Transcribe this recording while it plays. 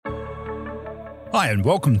Hi, and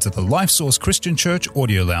welcome to the Life Source Christian Church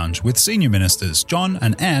Audio Lounge with Senior Ministers John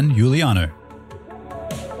and Anne Giuliano.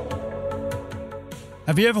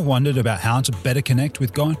 Have you ever wondered about how to better connect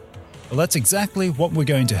with God? Well, that's exactly what we're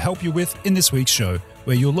going to help you with in this week's show,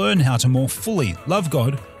 where you'll learn how to more fully love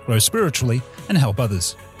God, grow spiritually, and help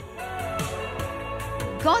others.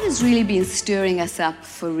 God has really been stirring us up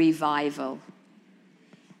for revival.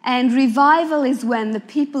 And revival is when the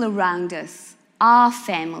people around us, our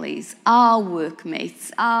families, our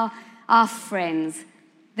workmates, our friends,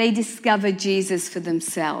 they discover Jesus for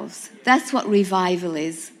themselves. That's what revival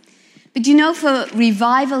is. But you know, for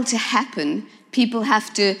revival to happen, people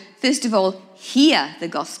have to, first of all, hear the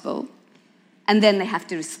gospel, and then they have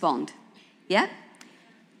to respond. Yeah?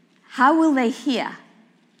 How will they hear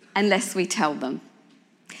unless we tell them?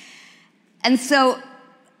 And so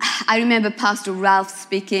I remember Pastor Ralph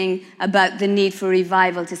speaking about the need for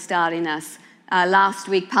revival to start in us. Last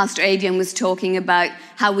week, Pastor Adrian was talking about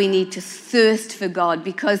how we need to thirst for God,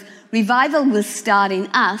 because revival will start in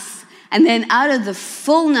us, and then out of the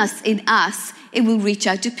fullness in us, it will reach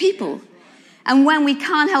out to people. And when we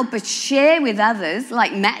can't help but share with others,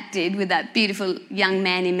 like Matt did with that beautiful young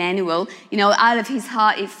man, Emmanuel, you know, out of his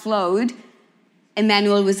heart it flowed.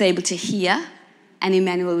 Emmanuel was able to hear, and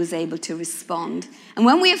Emmanuel was able to respond. And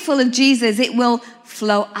when we are full of Jesus, it will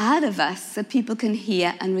flow out of us so people can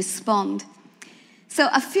hear and respond. So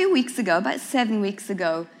a few weeks ago, about 7 weeks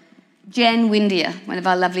ago, Jen Windier, one of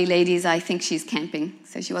our lovely ladies, I think she's camping,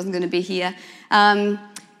 so she wasn't going to be here.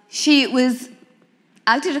 She was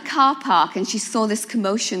out at a car park and she saw this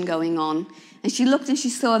commotion going on. And she looked and she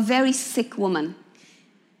saw a very sick woman.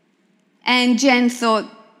 And Jen thought,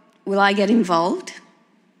 will I get involved?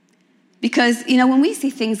 Because, you know, when we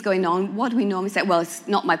see things going on, what do we normally say? Well, it's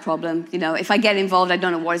not my problem. You know, if I get involved, I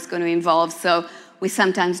don't know what it's going to involve, so we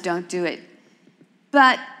sometimes don't do it.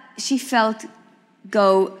 But she felt,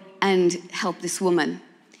 go and help this woman.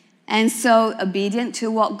 And so, obedient to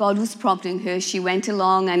what God was prompting her, she went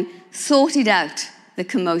along and sorted out the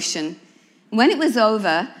commotion. When it was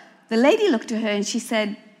over, the lady looked at her and she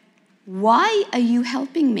said, why are you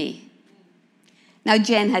helping me? Now,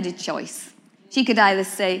 Jen had a choice. She could either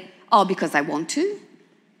say, oh, because I want to.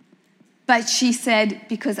 But she said,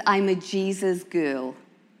 because I'm a Jesus girl.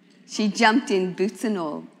 She jumped in, boots and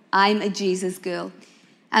all. I'm a Jesus girl.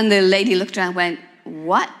 And the lady looked around and went,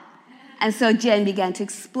 what? And so Jen began to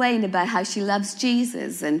explain about how she loves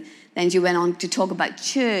Jesus. And then she went on to talk about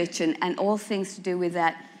church and all things to do with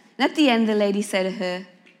that. And at the end, the lady said to her,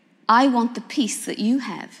 I want the peace that you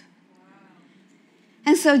have.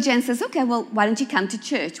 And so Jen says, okay, well, why don't you come to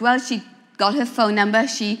church? Well, she got her phone number.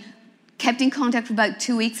 She kept in contact for about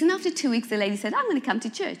 2 weeks. And after 2 weeks, the lady said, I'm going to come to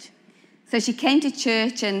church. So she came to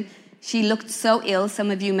church and she looked so ill. Some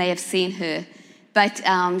of you may have seen her. But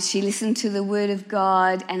she listened to the word of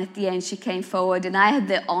God. And at the end, she came forward. And I had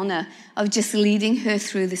the honor of just leading her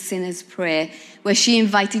through the sinner's prayer, where she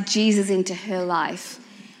invited Jesus into her life.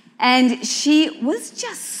 And she was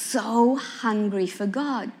just so hungry for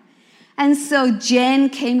God. And so Jen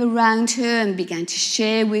came around her and began to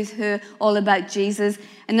share with her all about Jesus.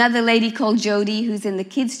 Another lady called Jody, who's in the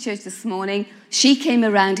kids' church this morning, she came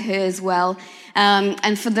around her as well.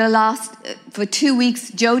 And for 2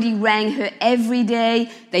 weeks, Jody rang her every day.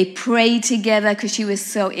 They prayed together because she was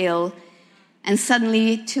so ill. And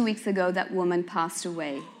suddenly, 2 weeks ago, that woman passed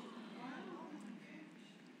away.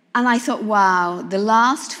 And I thought, wow, the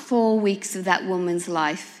last 4 weeks of that woman's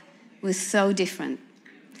life was so different.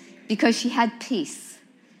 Because she had peace,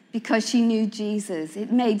 because she knew Jesus. It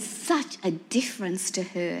made such a difference to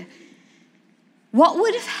her. What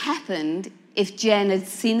would have happened if Jen had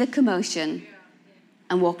seen the commotion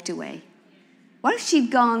and walked away? What if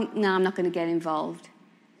she'd gone, no, I'm not going to get involved?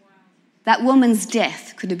 That woman's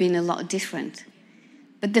death could have been a lot different.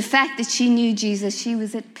 But the fact that she knew Jesus, she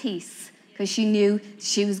was at peace because she knew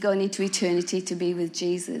she was going into eternity to be with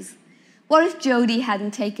Jesus. What if Jody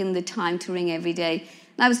hadn't taken the time to ring every day?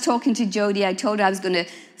 I was talking to Jody. I told her I was going to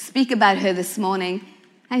speak about her this morning.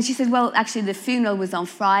 And she said, well, actually, the funeral was on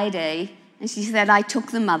Friday. And she said, I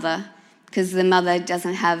took the mother because the mother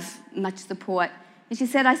doesn't have much support. And she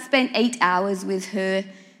said, I spent 8 hours with her.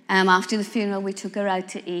 After the funeral, we took her out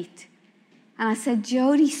to eat. And I said,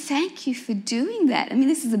 Jody, thank you for doing that. I mean,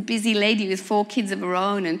 this is a busy lady with 4 kids of her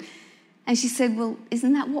own. And she said, well,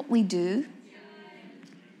 isn't that what we do?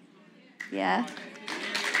 Yeah.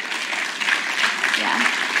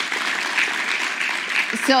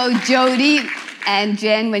 So Jody and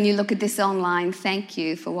Jen, when you look at this online, thank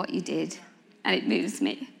you for what you did. And it moves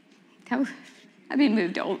me. I've been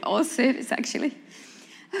moved all service, actually.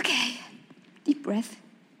 Okay, deep breath.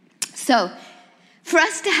 So, for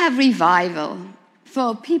us to have revival,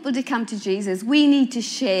 for people to come to Jesus, we need to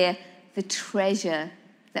share the treasure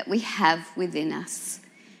that we have within us.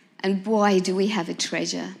 And boy, do we have a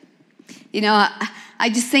treasure. You know, I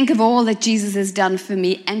just think of all that Jesus has done for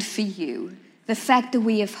me and for you. The fact that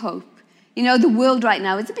we have hope. You know, the world right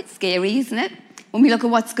now is a bit scary, isn't it? When we look at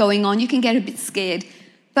what's going on, you can get a bit scared.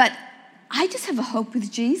 But I just have a hope with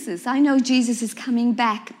Jesus. I know Jesus is coming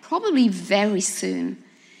back probably very soon.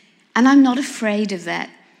 And I'm not afraid of that.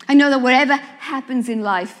 I know that whatever happens in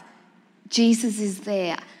life, Jesus is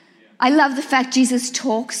there. I love the fact Jesus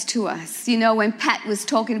talks to us. You know, when Pat was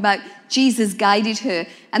talking about Jesus guided her,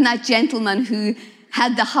 and that gentleman who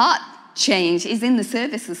had the heart change is in the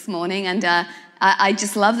service this morning, and I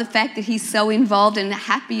just love the fact that he's so involved and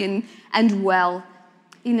happy and well.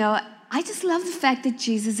 You know, I just love the fact that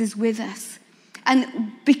Jesus is with us.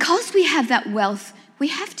 And because we have that wealth, we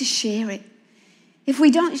have to share it. If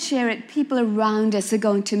we don't share it, people around us are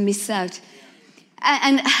going to miss out.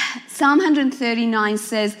 And Psalm 139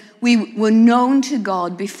 says, we were known to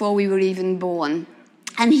God before we were even born.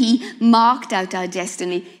 And he marked out our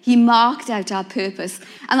destiny. He marked out our purpose.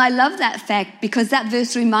 And I love that fact because that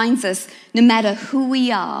verse reminds us, no matter who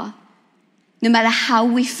we are, no matter how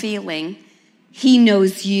we're feeling, he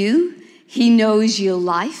knows you. He knows your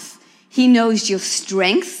life. He knows your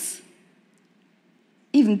strengths.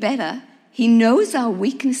 Even better, he knows our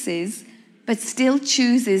weaknesses, but still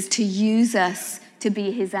chooses to use us to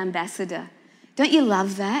be his ambassador. Don't you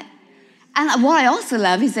love that? And what I also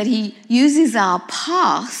love is that he uses our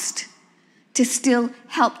past to still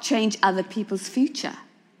help change other people's future.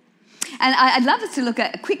 And I'd love us to look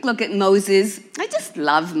at a quick look at Moses. I just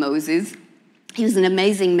love Moses. He was an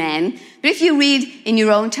amazing man. But if you read in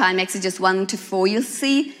your own time, Exodus 1-4, you'll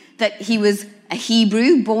see that he was a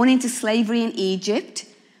Hebrew born into slavery in Egypt,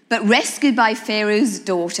 but rescued by Pharaoh's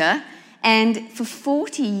daughter, and for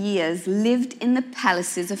 40 years lived in the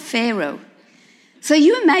palaces of Pharaoh. So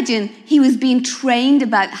you imagine he was being trained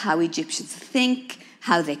about how Egyptians think,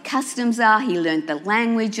 how their customs are. He learned the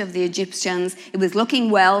language of the Egyptians. It was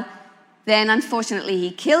looking well. Then, unfortunately,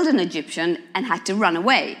 he killed an Egyptian and had to run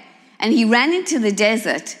away. And he ran into the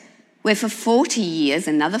desert where for 40 years,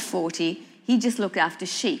 another 40, he just looked after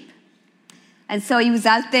sheep. And so he was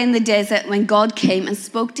out there in the desert when God came and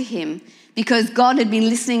spoke to him because God had been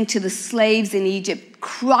listening to the slaves in Egypt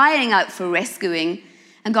crying out for rescuing.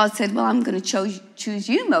 And God said, well, I'm going to choose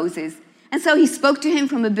you, Moses. And so he spoke to him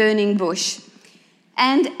from a burning bush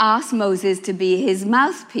and asked Moses to be his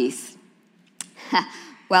mouthpiece.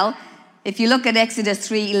 Well, if you look at Exodus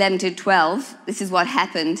 3:11-12, this is what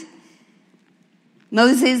happened.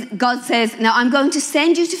 God says, now I'm going to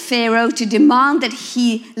send you to Pharaoh to demand that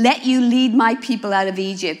he let you lead my people out of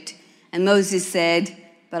Egypt. And Moses said,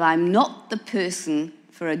 but I'm not the person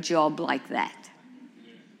for a job like that.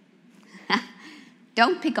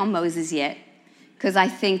 Don't pick on Moses yet, because I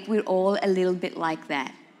think we're all a little bit like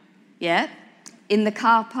that. Yeah? In the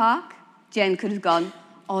car park, Jen could have gone,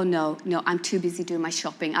 oh, no, I'm too busy doing my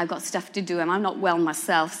shopping. I've got stuff to do, and I'm not well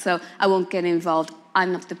myself, so I won't get involved.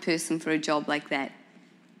 I'm not the person for a job like that.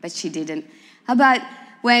 But she didn't. How about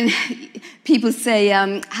when people say,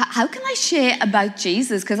 how can I share about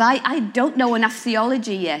Jesus? Because I don't know enough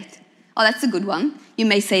theology yet. Oh, that's a good one. You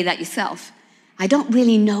may say that yourself. I don't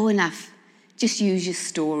really know enough. Just use your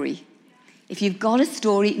story. If you've got a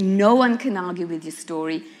story, no one can argue with your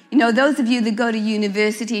story. You know, those of you that go to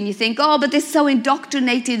university and you think, oh, but they're so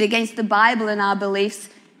indoctrinated against the Bible and our beliefs,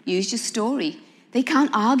 use your story. They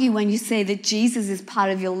can't argue when you say that Jesus is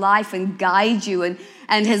part of your life and guides you and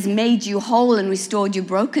has made you whole and restored your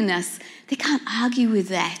brokenness. They can't argue with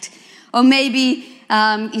that. Or maybe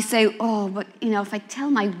you say, oh, but, you know, if I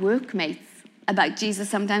tell my workmates about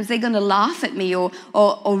Jesus, sometimes they're going to laugh at me or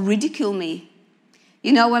ridicule me.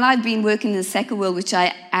 You know, when I've been working in the secular world, which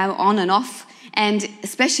I am on and off, and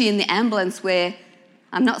especially in the ambulance where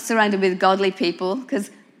I'm not surrounded with godly people, because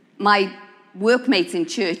my workmates in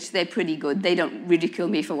church, they're pretty good. They don't ridicule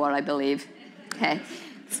me for what I believe. Okay,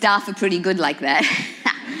 staff are pretty good like that.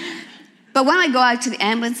 But when I go out to the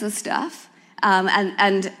ambulance and stuff,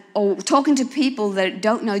 or talking to people that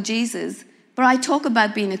don't know Jesus, but I talk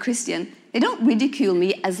about being a Christian, they don't ridicule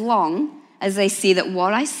me as long as they see that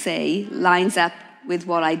what I say lines up with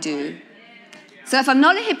what I do. So if I'm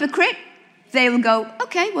not a hypocrite, they will go,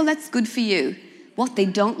 okay, well, that's good for you. What they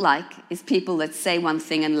don't like is people that say one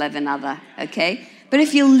thing and live another, okay? But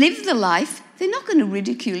if you live the life, they're not going to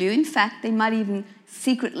ridicule you. In fact, they might even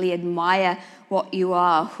secretly admire what you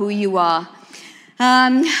are, who you are.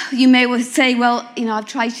 You may say, well, you know, I've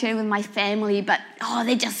tried sharing with my family, but, oh,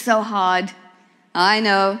 they're just so hard. I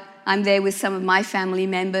know. I'm there with some of my family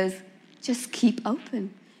members. Just keep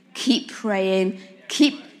open. Keep praying.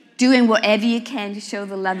 keep doing whatever you can to show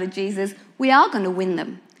the love of Jesus, we are going to win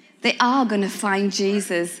them. They are going to find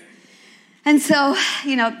Jesus. And so,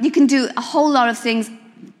 you can do a whole lot of things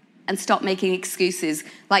and stop making excuses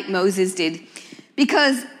like Moses did.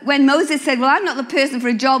 Because when Moses said, well, I'm not the person for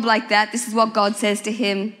a job like that, this is what God says to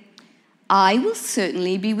him, I will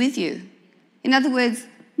certainly be with you. In other words,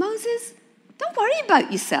 Moses, don't worry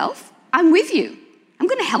about yourself. I'm with you. I'm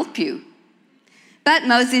going to help you. But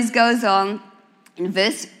Moses goes on in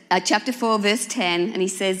chapter 4, verse 10, and he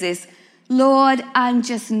says this, Lord, I'm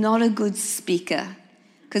just not a good speaker.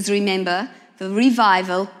 Because remember, for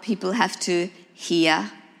revival, people have to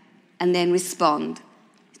hear and then respond.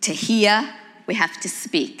 To hear, we have to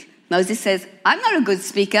speak. Moses says, I'm not a good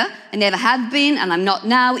speaker. I never have been, and I'm not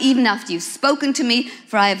now, even after you've spoken to me,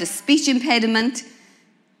 for I have a speech impediment.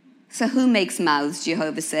 So who makes mouths,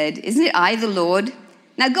 Jehovah said. Isn't it I, the Lord?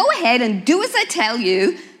 Now go ahead and do as I tell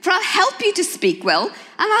you, for I'll help you to speak well, and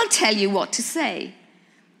I'll tell you what to say.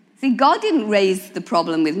 See, God didn't raise the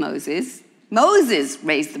problem with Moses. Moses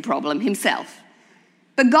raised the problem himself.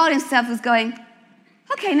 But God himself was going,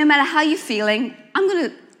 okay, no matter how you're feeling, I'm going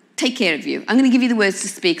to take care of you. I'm going to give you the words to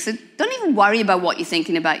speak. So don't even worry about what you're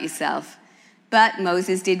thinking about yourself. But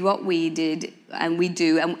Moses did what we did and we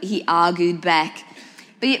do, and he argued back.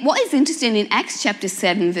 But yet what is interesting in Acts chapter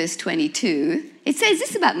 7, verse 22, it says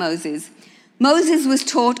this about Moses. Moses was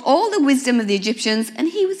taught all the wisdom of the Egyptians, and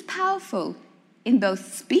he was powerful in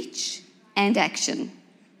both speech and action.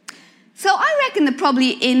 So I reckon that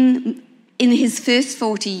probably in his first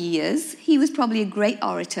 40 years, he was probably a great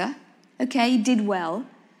orator. Okay, he did well.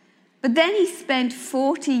 But then he spent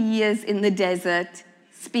 40 years in the desert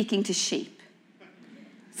speaking to sheep.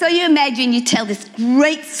 So you imagine you tell this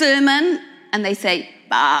great sermon and they say,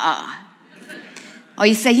 bah. Or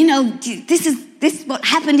you say, this is what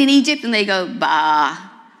happened in Egypt, and they go, bah.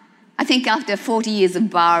 I think after 40 years of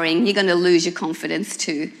barring, you're going to lose your confidence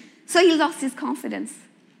too. So he lost his confidence.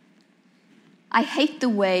 I hate the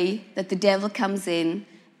way that the devil comes in,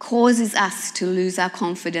 causes us to lose our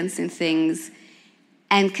confidence in things,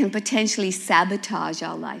 and can potentially sabotage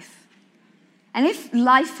our life. And if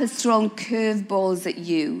life has thrown curveballs at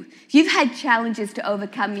you, if you've had challenges to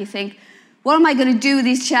overcome, you think, what am I going to do with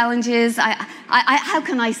these challenges? How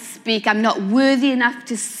can I speak? I'm not worthy enough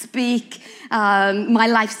to speak. My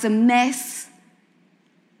life's a mess.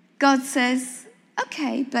 God says,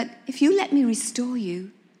 okay, but if you let me restore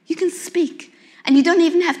you, you can speak. And you don't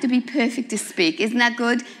even have to be perfect to speak. Isn't that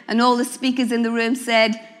good? And all the speakers in the room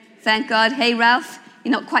said, thank God. Hey, Ralph,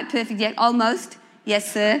 you're not quite perfect yet. Almost.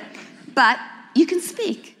 Yes, sir. But you can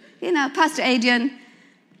speak. Pastor Adrian,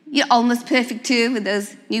 you're almost perfect too with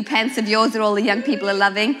those new pants of yours that all the young people are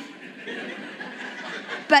loving.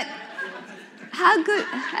 But how good?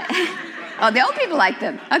 Oh, the old people like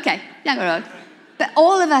them. Okay, younger old. But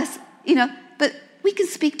all of us, but we can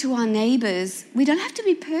speak to our neighbours. We don't have to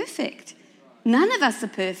be perfect. None of us are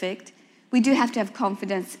perfect. We do have to have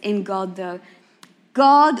confidence in God, though.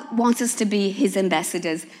 God wants us to be his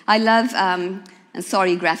ambassadors. I love, and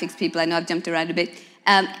sorry, graphics people, I know I've jumped around a bit.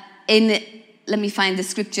 Let me find the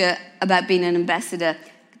scripture about being an ambassador.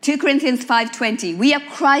 2 Corinthians 5:20. We are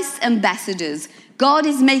Christ's ambassadors. God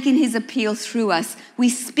is making his appeal through us. We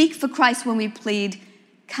speak for Christ when we plead,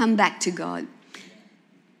 come back to God.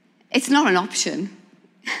 It's not an option.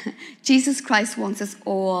 Jesus Christ wants us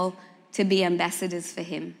all to be ambassadors for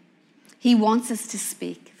him. He wants us to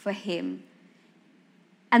speak for him.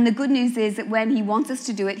 And the good news is that when he wants us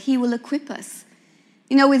to do it, he will equip us.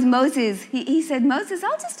 With Moses, he said, Moses,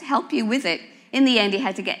 I'll just help you with it. In the end, he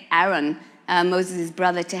had to get Aaron, Moses'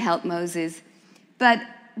 brother, to help Moses. But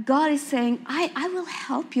God is saying, I will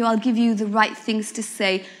help you. I'll give you the right things to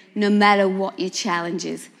say no matter what your challenge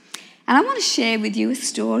is. And I want to share with you a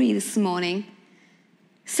story this morning.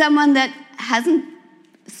 Someone that hasn't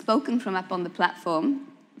spoken from up on the platform,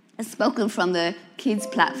 has spoken from the kids'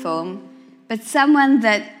 platform, but someone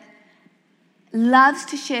that loves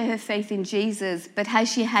to share her faith in Jesus, but has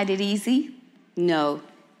she had it easy? No.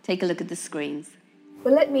 Take a look at the screens.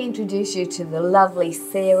 Well, let me introduce you to the lovely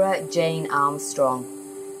Sarah Jane Armstrong.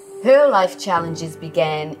 Her life challenges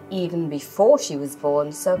began even before she was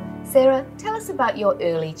born. So, Sarah, tell us about your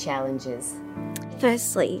early challenges.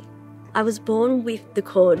 Firstly, I was born with the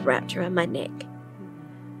cord wrapped around my neck,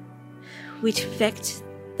 which affects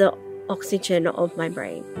the oxygen of my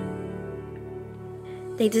brain.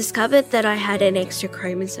 They discovered that I had an extra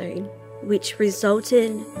chromosome, which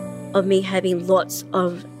resulted of me having lots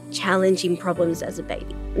of challenging problems as a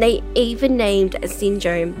baby. They even named a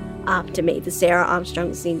syndrome after me, the Sarah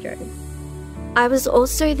Armstrong syndrome. I was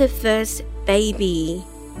also the first baby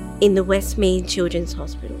in the Westmead Children's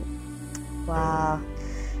Hospital. Wow.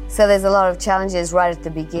 So there's a lot of challenges right at the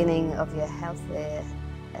beginning of your health there,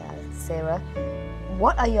 Sarah.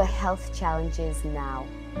 What are your health challenges now?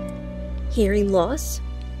 Hearing loss.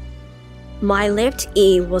 My left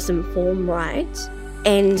ear wasn't formed right,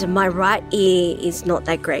 and my right ear is not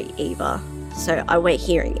that great either, so I wear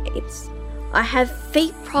hearing aids. I have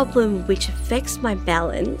feet problem which affects my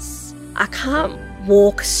balance. I can't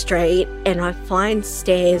walk straight and I find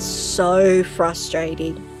stairs so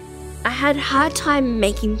frustrating. I had a hard time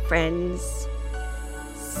making friends,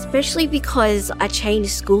 especially because I changed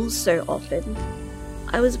schools so often.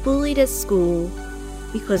 I was bullied at school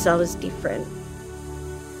because I was different,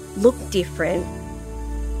 looked different.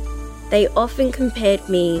 They often compared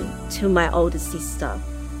me to my older sister,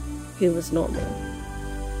 who was normal.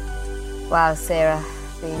 Wow, Sarah,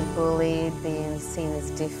 being bullied, being seen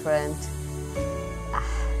as different.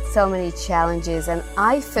 So many challenges. And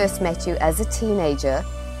I first met you as a teenager.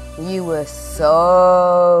 You were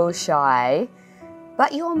so shy,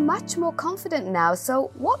 but you're much more confident now.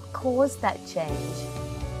 So what caused that change?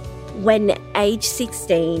 When age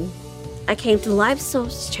 16, I came to Life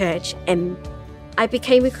Source Church and I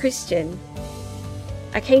became a Christian.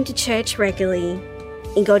 I came to church regularly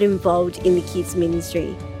and got involved in the kids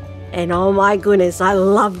ministry. And oh my goodness, I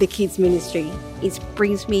love the kids ministry. It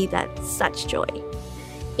brings me that such joy.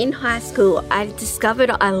 In high school, I discovered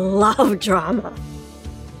I love drama.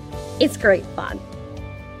 It's great fun.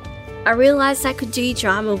 I realised I could do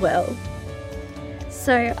drama well.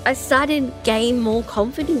 So I started gaining more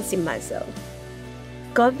confidence in myself.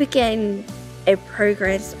 God began a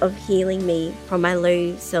progress of healing me from my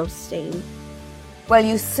low self-esteem. Well,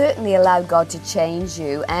 you certainly allowed God to change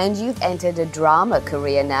you, and you've entered a drama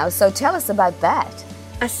career now, so tell us about that.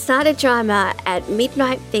 I started drama at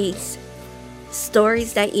Midnight Feast,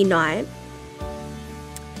 Stories That Unite,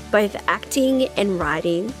 both acting and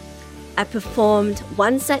writing. I performed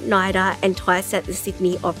once at NIDA and twice at the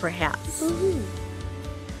Sydney Opera House. Ooh.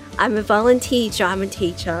 I'm a volunteer drama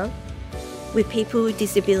teacher with people with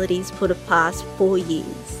disabilities for the past 4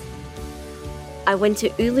 years. I went to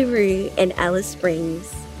Uluru and Alice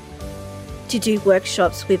Springs to do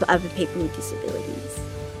workshops with other people with disabilities.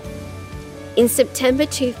 In September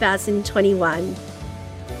 2021,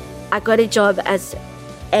 I got a job as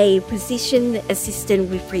a position assistant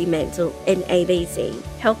with Fremantle and ABC,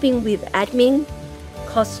 helping with admin,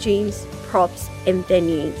 costumes, props and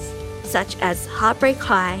venues, such as Heartbreak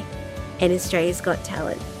High and Australia's Got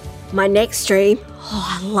Talent. My next dream,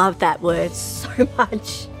 I love that word so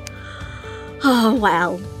much,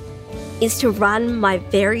 is to run my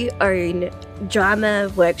very own drama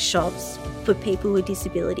workshops for people with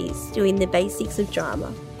disabilities, doing the basics of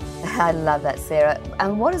drama. I love that, Sarah.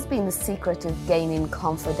 And what has been the secret of gaining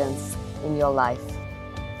confidence in your life?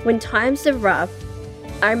 When times are rough,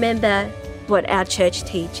 I remember what our church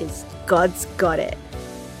teaches, God's got it.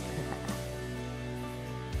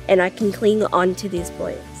 And I can cling on to this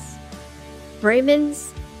voice.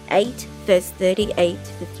 Romans 8 verse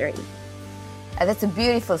 38-3. That's a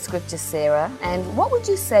beautiful scripture, Sarah. And what would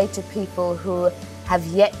you say to people who have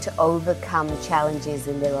yet to overcome challenges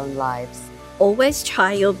in their own lives? Always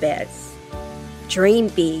try your best. Dream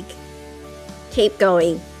big. Keep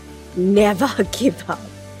going. Never give up.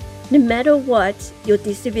 No matter what your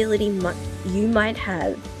disability you might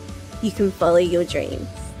have, you can follow your dreams.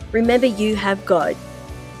 Remember, you have God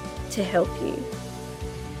to help you.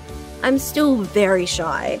 I'm still very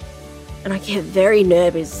shy and I get very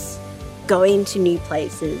nervous going to new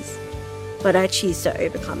places, but I choose to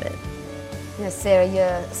overcome it. You know, Sarah,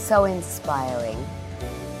 you're so inspiring.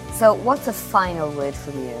 So what's a final word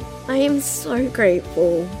from you? I am so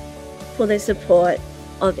grateful for the support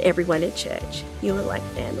of everyone at church. You are like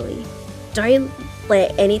family. Don't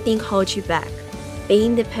let anything hold you back.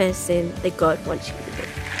 Being the person that God wants you to be.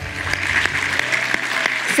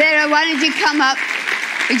 Sarah, why don't you come up?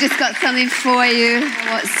 We just got something for you.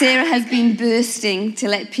 What Sarah has been bursting to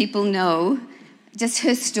let people know, just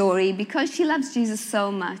her story, because she loves Jesus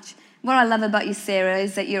so much. What I love about you, Sarah,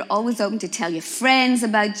 is that you're always open to tell your friends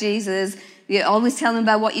about Jesus. You always tell them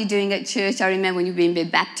about what you're doing at church. I remember when you've been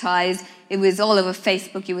baptized. It was all over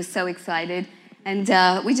Facebook. You were so excited. And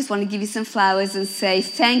we just want to give you some flowers and say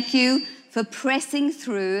thank you for pressing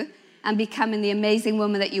through and becoming the amazing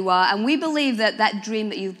woman that you are. And we believe that that dream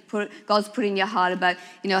that God's put in your heart about,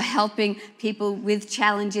 helping people with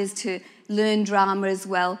challenges to learn drama as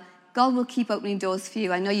well, God will keep opening doors for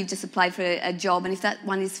you. I know you've just applied for a job, and if that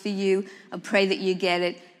one is for you, I pray that you get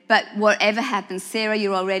it. But whatever happens, Sarah,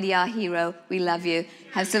 you're already our hero. We love you.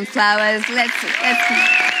 Have some flowers. Let's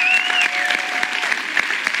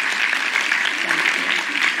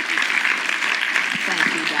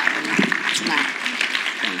Thank you, darling.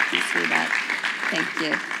 Thank you, sweetheart. Thank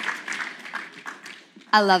you.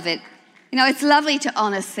 I love it. You know, it's lovely to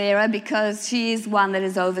honor Sarah because she is one that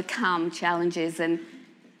has overcome challenges, and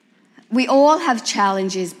we all have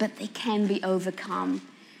challenges, but they can be overcome.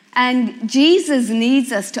 And Jesus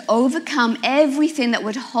needs us to overcome everything that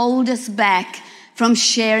would hold us back from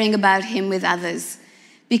sharing about him with others.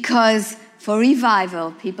 Because for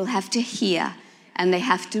revival, people have to hear and they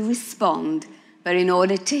have to respond. But in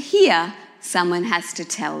order to hear, someone has to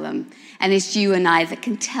tell them. And it's you and I that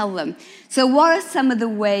can tell them. So what are some of the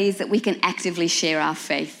ways that we can actively share our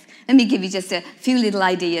faith? Let me give you just a few little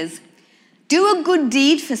ideas. Do a good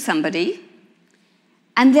deed for somebody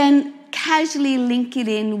and then casually link it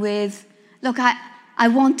in with, look, I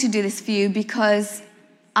want to do this for you because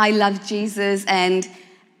I love Jesus and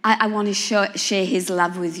I want to share his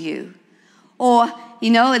love with you. Or,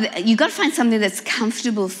 you know, you've got to find something that's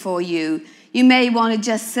comfortable for you. You may want to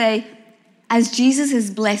just say, as Jesus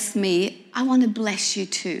has blessed me, I want to bless you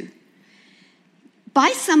too.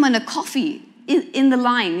 Buy someone a coffee in the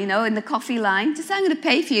line, you know, in the coffee line. Just say, I'm going to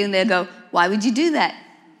pay for you. And they'll go, why would you do that?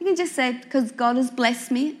 You can just say, because God has blessed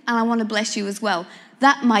me and I want to bless you as well.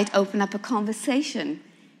 That might open up a conversation.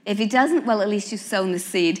 If it doesn't, well, at least you've sown the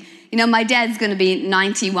seed. You know, my dad's going to be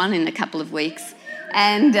 91 in a couple of weeks.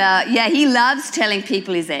 And, he loves telling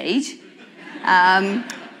people his age.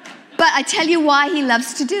 But I tell you why he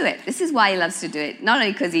loves to do it. This is why he loves to do it. Not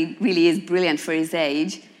only because he really is brilliant for his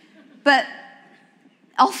age, but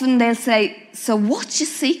often they'll say, so what's your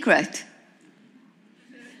secret?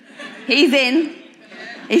 He's in.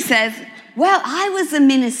 He says, well, I was a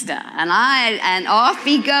minister, and off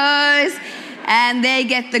he goes, and they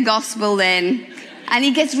get the gospel then. And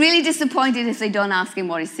he gets really disappointed if they don't ask him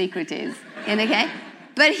what his secret is. Okay?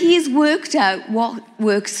 But he's worked out what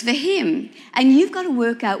works for him. And you've got to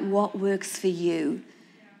work out what works for you.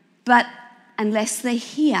 But unless they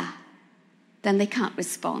hear, then they can't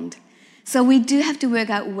respond. So we do have to work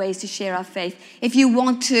out ways to share our faith. If you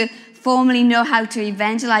want to formally know how to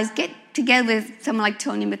evangelize, get together with someone like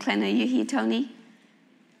Tony McLennan. Are you here, Tony?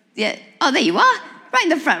 Yeah. Oh, there you are. Right in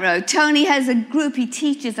the front row. Tony has a group he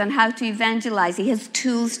teaches on how to evangelize. He has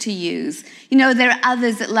tools to use. You know, there are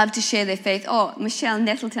others that love to share their faith. Oh, Michelle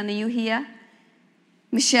Nettleton, are you here?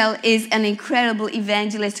 Michelle is an incredible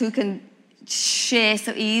evangelist who can share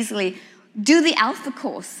so easily. Do the Alpha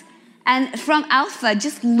course. And from Alpha,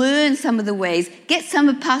 just learn some of the ways. Get some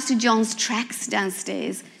of Pastor John's tracts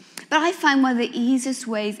downstairs. But I find one of the easiest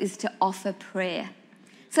ways is to offer prayer.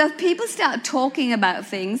 So if people start talking about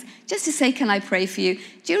things, just to say, can I pray for you?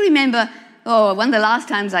 Do you remember, one of the last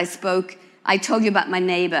times I spoke, I told you about my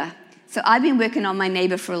neighbor. So I've been working on my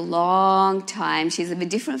neighbor for a long time. She's of a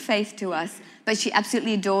different faith to us, but she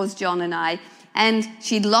absolutely adores John and I. And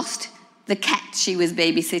she'd lost the cat she was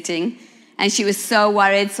babysitting, and she was so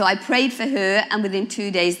worried. So I prayed for her, and within 2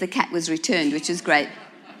 days, the cat was returned, which was great.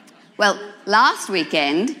 Well, last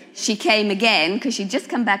weekend, she came again because she'd just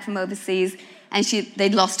come back from overseas, and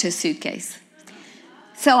they'd lost her suitcase.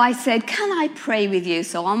 So I said, can I pray with you?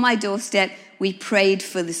 So on my doorstep, we prayed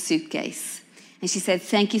for the suitcase. And she said,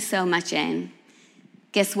 thank you so much, Anne.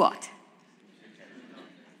 Guess what?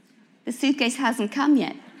 The suitcase hasn't come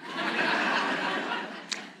yet.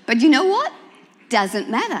 But you know what? Doesn't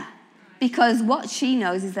matter. Because what she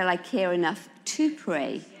knows is that I care enough to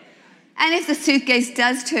pray. And if the suitcase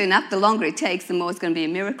does turn up, the longer it takes, the more it's going to be a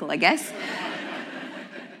miracle, I guess.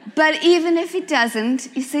 But even if it doesn't,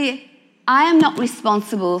 you see, I am not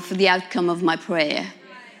responsible for the outcome of my prayer.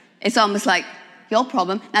 It's almost like, your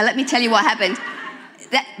problem. Now, let me tell you what happened.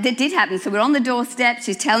 That did happen. So we're on the doorstep.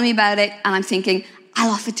 She's telling me about it. And I'm thinking,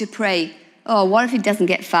 I'll offer to pray. Oh, what if it doesn't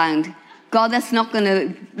get found? God, that's not going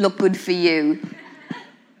to look good for you.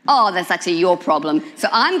 Oh, that's actually your problem. So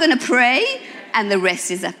I'm going to pray, and the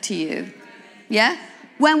rest is up to you. Yeah?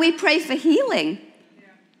 When we pray for healing,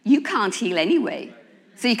 you can't heal anyway.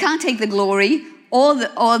 So you can't take the glory or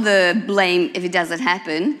the blame if it doesn't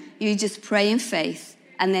happen. You just pray in faith,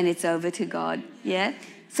 and then it's over to God. Yeah?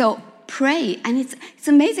 So pray, and it's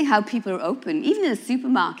amazing how people are open, even in a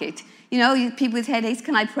supermarket. You know, people with headaches,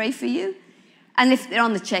 can I pray for you? And if they're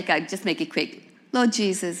on the checkout, just make it quick. Lord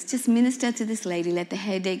Jesus, just minister to this lady. Let the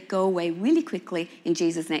headache go away really quickly in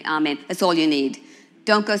Jesus' name. Amen. That's all you need.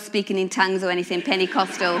 Don't go speaking in tongues or anything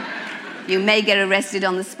Pentecostal. You may get arrested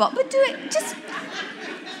on the spot, but do it just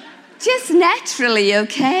naturally,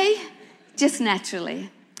 okay? Just naturally.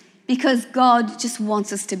 Because God just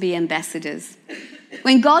wants us to be ambassadors.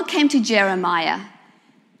 When God came to Jeremiah,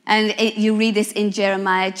 and you read this in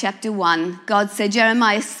Jeremiah chapter 1, God said,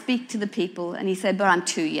 Jeremiah, speak to the people. And he said, but I'm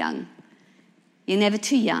too young. You're never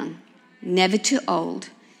too young, never too old.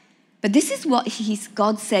 But this is what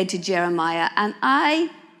God said to Jeremiah, and I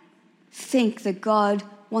think that God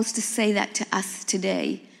wants to say that to us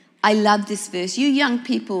today. I love this verse. You young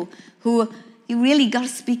people you really got to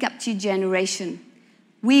speak up to your generation.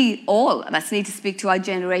 We, all of us, need to speak to our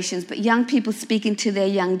generations, but young people speaking to their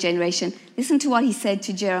young generation. Listen to what he said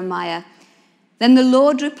to Jeremiah. Then the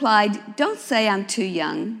Lord replied, don't say I'm too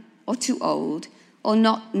young or too old or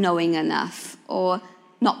not knowing enough or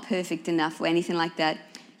not perfect enough or anything like that.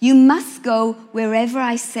 You must go wherever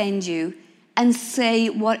I send you and say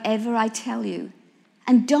whatever I tell you.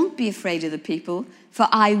 And don't be afraid of the people, for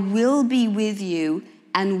I will be with you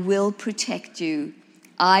and will protect you.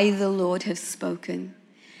 I, the Lord, have spoken.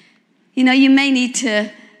 You know, you may need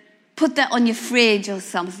to put that on your fridge or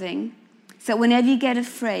something, so whenever you get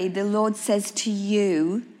afraid, the Lord says to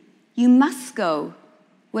you, you must go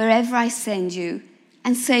wherever I send you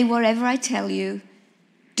and say whatever I tell you.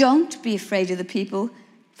 Don't be afraid of the people,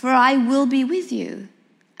 for I will be with you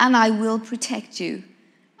and I will protect you.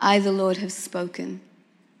 I, the Lord, have spoken.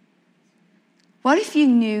 What if you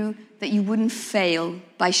knew that you wouldn't fail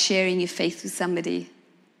by sharing your faith with somebody?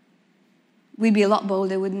 We'd be a lot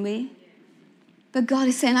bolder, wouldn't we? But God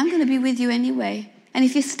is saying, I'm going to be with you anyway. And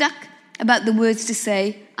if you're stuck about the words to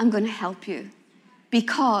say, I'm going to help you.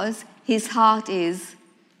 Because his heart is,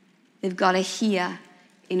 they've got to hear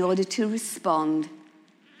in order to respond.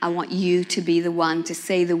 I want you to be the one to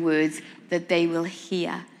say the words that they will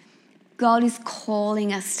hear. God is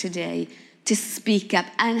calling us today to speak up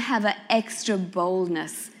and have an extra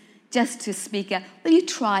boldness just to speak up. Will you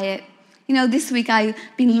try it? You know, this week I've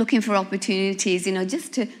been looking for opportunities, you know,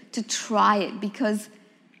 just to try it because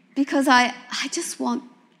I just want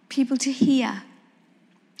people to hear.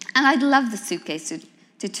 And I'd love the suitcase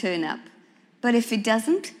to turn up. But if it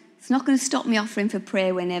doesn't, it's not going to stop me offering for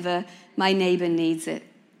prayer whenever my neighbour needs it.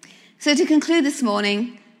 So to conclude this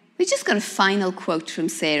morning, we just got a final quote from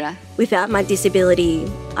Sarah. Without my disability,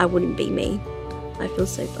 I wouldn't be me. I feel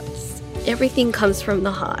so blessed. Everything comes from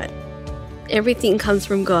the heart. Everything comes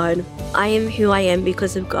from God. I am who I am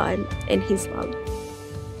because of God and his love.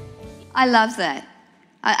 I love that.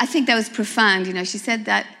 I think that was profound. You know, she said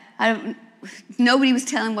that nobody was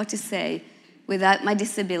telling what to say. Without my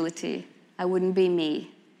disability, I wouldn't be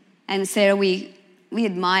me. And Sarah, we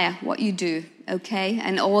admire what you do, okay,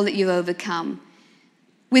 and all that you've overcome.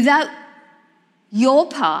 Without your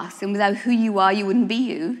past and without who you are, you wouldn't be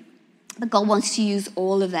you. But God wants to use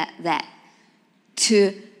all of that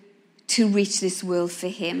to reach this world for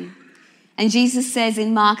him. And Jesus says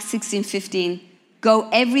in Mark 16:15, go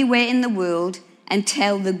everywhere in the world and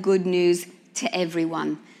tell the good news to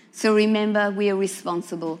everyone. So remember, we are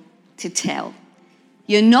responsible to tell.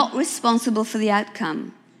 You're not responsible for the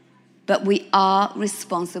outcome, but we are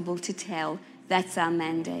responsible to tell. That's our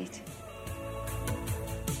mandate.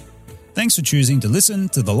 Thanks for choosing to listen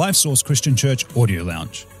to the Life Source Christian Church Audio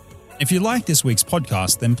Lounge. If you like this week's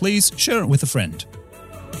podcast, then please share it with a friend.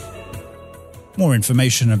 More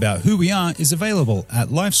information about who we are is available at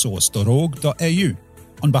lifesource.org.au.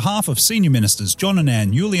 On behalf of Senior Ministers John and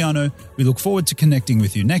Anne Giuliano, we look forward to connecting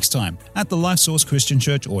with you next time at the Life Source Christian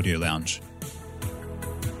Church Audio Lounge.